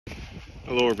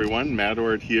Hello everyone, Matt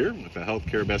Ord here with the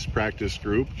Healthcare Best Practice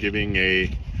Group giving a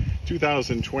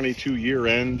 2022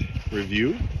 year-end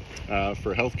review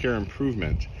for healthcare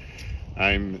improvement.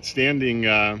 I'm standing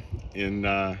in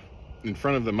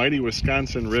front of the mighty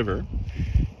Wisconsin River,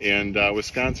 and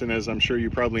Wisconsin, as I'm sure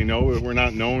you probably know, we're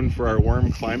not known for our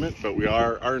warm climate, but we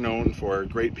are known for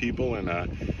great people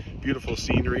and beautiful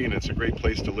scenery, and it's a great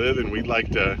place to live, and we'd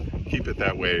like to keep it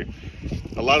that way.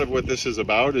 A lot of what this is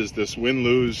about is this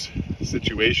win-lose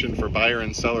situation for buyer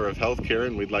and seller of healthcare,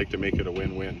 and we'd like to make it a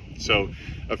win-win. So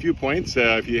a few points,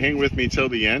 if you hang with me till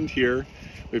the end here,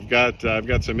 I've got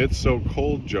some It's So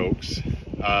Cold jokes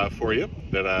for you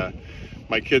that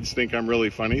my kids think I'm really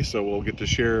funny, so we'll get to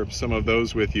share some of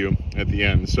those with you at the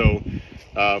end. So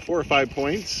 4 or 5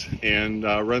 points, and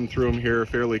run through them here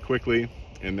fairly quickly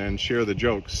and then share the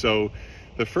jokes. So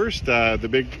the first, the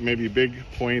big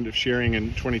point of sharing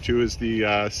in 22 is the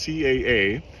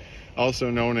CAA,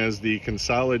 also known as the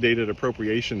Consolidated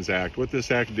Appropriations Act. What this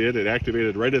act did, it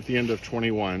activated right at the end of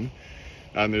 21,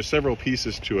 and there's several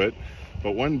pieces to it,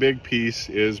 but one big piece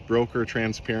is broker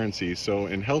transparency, so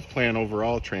in health plan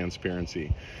overall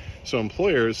transparency. So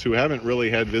employers who haven't really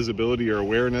had visibility or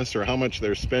awareness or how much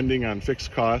they're spending on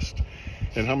fixed cost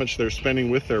and how much they're spending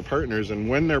with their partners, and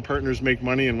when their partners make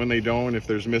money and when they don't, if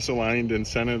there's misaligned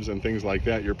incentives and things like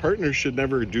that. Your partners should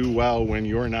never do well when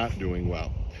you're not doing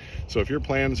well. So if your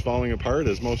plan's falling apart,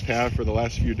 as most have for the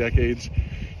last few decades,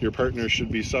 your partners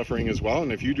should be suffering as well.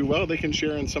 And if you do well, they can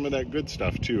share in some of that good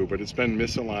stuff too, but it's been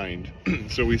misaligned.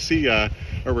 So we see a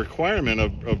requirement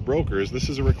of brokers. This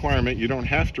is a requirement, you don't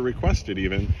have to request it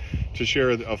even, to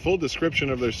share a full description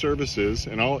of their services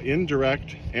and all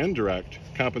indirect and direct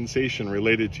compensation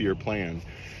related to your plan.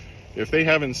 If they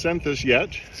haven't sent this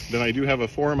yet, then I do have a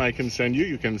form I can send you.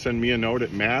 You can send me a note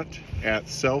at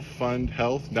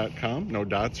matt@selffundhealth.com, no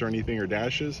dots or anything or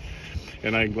dashes,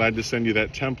 and I'm glad to send you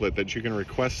that template that you can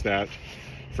request that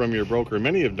from your broker.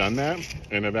 Many have done that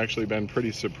and have actually been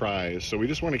pretty surprised. So we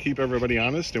just want to keep everybody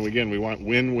honest, and again, we want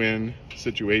win-win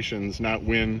situations, not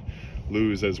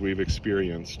win-lose as we've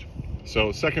experienced.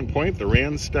 So second point, the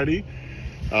RAND study,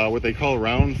 what they call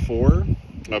round 4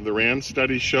 of the RAND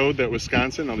study showed that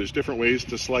Wisconsin, now there's different ways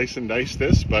to slice and dice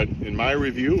this, but in my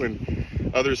review,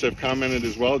 and others have commented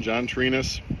as well, John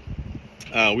Trinas,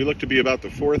 we look to be about the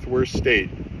 4th worst state.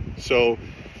 So,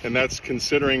 and that's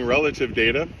considering relative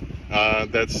data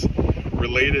that's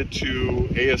related to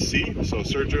ASC, so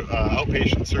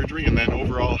outpatient surgery, and then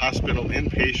overall hospital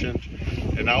inpatient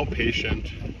and outpatient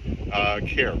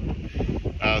care.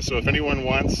 So if anyone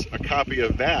wants a copy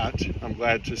of that, I'm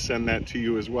glad to send that to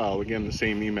you as well. Again, the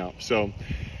same email. So,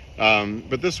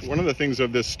 but this, one of the things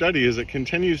of this study is it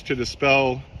continues to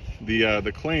dispel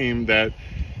the claim that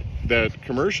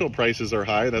commercial prices are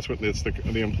high. That's what it's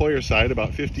the employer side.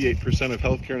 About 58% of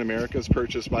healthcare in America is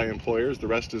purchased by employers. The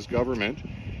rest is government.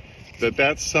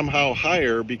 That's somehow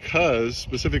higher because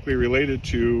specifically related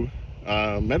to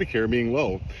Medicare being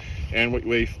low. And what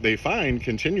they find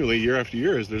continually year after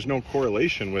year is there's no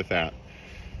correlation with that.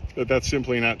 That's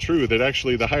simply not true. That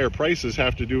actually the higher prices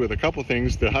have to do with a couple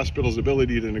things: the hospital's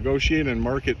ability to negotiate and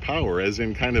market power, as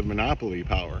in kind of monopoly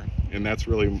power. And that's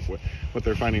really what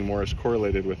they're finding more is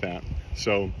correlated with that.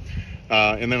 So,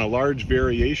 and then a large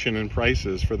variation in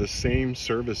prices for the same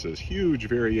services, huge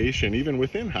variation even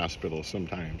within hospitals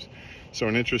sometimes. So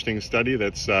an interesting study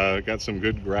that's got some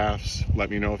good graphs. Let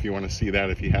me know if you want to see that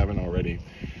if you haven't already.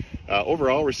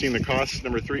 Overall, we're seeing the costs,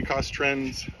 number 3, cost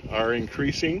trends are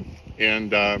increasing,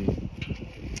 and I'm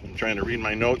trying to read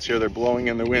my notes here, they're blowing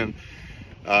in the wind.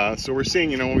 So we're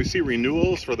seeing, when we see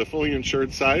renewals for the fully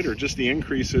insured side, or just the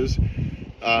increases,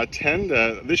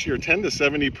 this year 10 to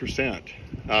 70%.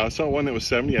 I saw one that was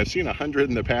 70, I've seen 100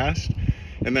 in the past,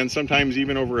 and then sometimes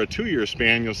even over a 2-year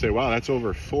span, you'll say, wow, that's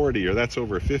over 40 or that's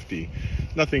over 50.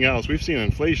 Nothing else, we've seen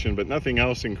inflation, but nothing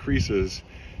else increases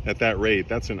at that rate.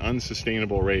 That's an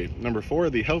unsustainable rate. Number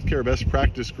 4, the Healthcare Best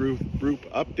Practice Group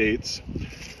updates.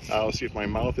 I'll see if my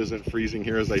mouth isn't freezing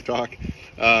here as I talk.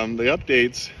 The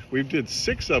updates, we did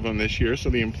 6 of them this year, so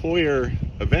the employer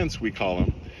events, we call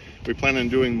them. We plan on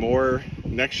doing more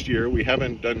next year. We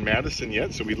haven't done Madison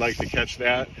yet, so we'd like to catch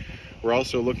that. We're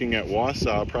also looking at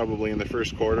Wausau probably in the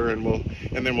first quarter, and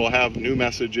then we'll have new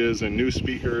messages and new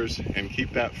speakers and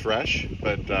keep that fresh.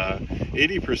 But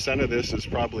 80% of this is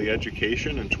probably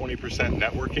education and 20%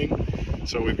 networking.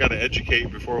 So we've got to educate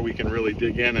before we can really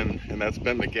dig in, and that's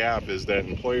been the gap, is that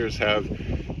employers have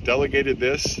delegated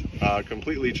this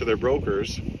completely to their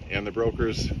brokers, and the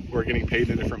brokers were getting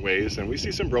paid in different ways. And we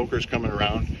see some brokers coming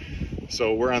around,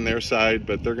 so we're on their side,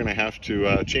 but they're going to have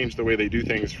to change the way they do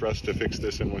things for us to fix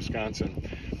this in Wisconsin.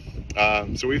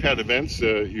 So we've had events,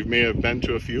 you may have been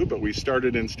to a few, but we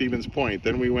started in Stevens Point,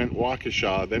 then we went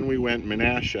Waukesha, then we went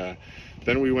Menasha,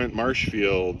 then we went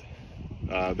Marshfield,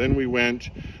 then we went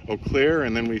Eau Claire,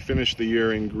 and then we finished the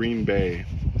year in Green Bay.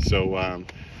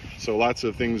 So lots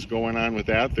of things going on with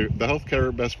that. The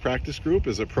Healthcare Best Practice Group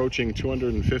is approaching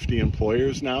 250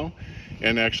 employers now,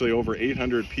 and actually over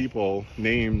 800 people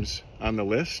names on the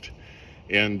list.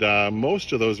 And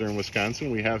most of those are in Wisconsin.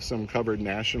 We have some covered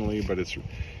nationally, but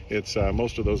it's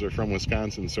most of those are from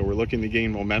Wisconsin. So we're looking to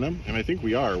gain momentum, and I think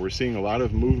we are. We're seeing a lot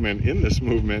of movement in this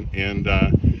movement, and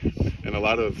a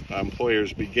lot of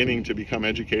employers beginning to become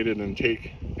educated and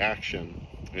take action.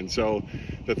 And so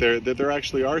that there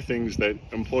actually are things that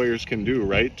employers can do,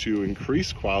 right, to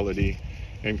increase quality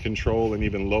and control and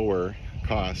even lower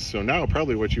costs. So now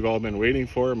probably what you've all been waiting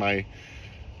for, my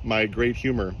great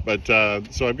humor. But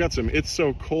so I've got some It's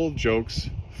So Cold jokes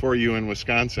for you in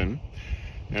Wisconsin,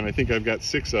 and I think I've got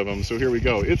 6 of them. So here we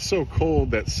go. It's so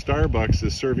cold that Starbucks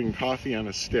is serving coffee on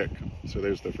a stick. So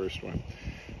there's the first one.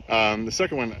 The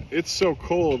second one, it's so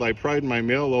cold I pried my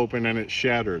mail open and it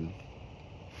shattered.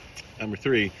 Number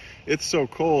 3, it's so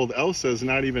cold Elsa's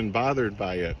not even bothered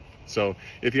by it. So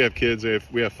if you have kids,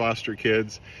 if we have foster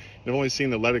kids, I've only seen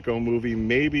the Let It Go movie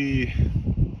maybe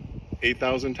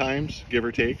 8,000 times, give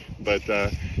or take, but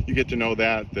you get to know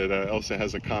that Elsa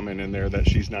has a comment in there that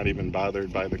she's not even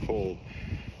bothered by the cold.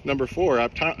 Number 4,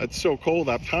 it's so cold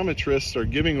optometrists are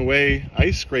giving away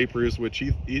ice scrapers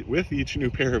with each new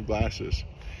pair of glasses.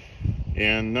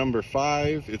 And number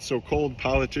 5, it's so cold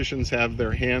politicians have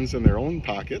their hands in their own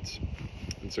pockets.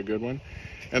 It's a good one.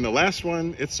 And the last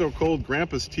one, it's so cold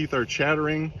Grandpa's teeth are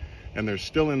chattering and they're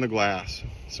still in the glass.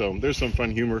 So there's some fun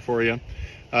humor for you.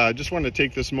 Just want to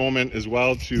take this moment as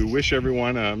well to wish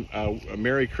everyone a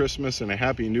Merry Christmas and a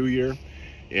Happy New Year.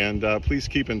 And please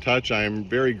keep in touch. I am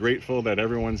very grateful that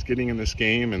everyone's getting in this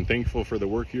game, and thankful for the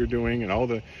work you're doing, and all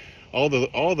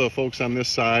the folks on this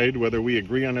side, whether we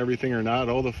agree on everything or not,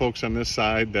 all the folks on this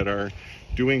side that are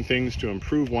doing things to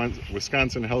improve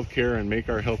Wisconsin healthcare and make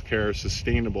our healthcare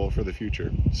sustainable for the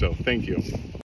future. So thank you.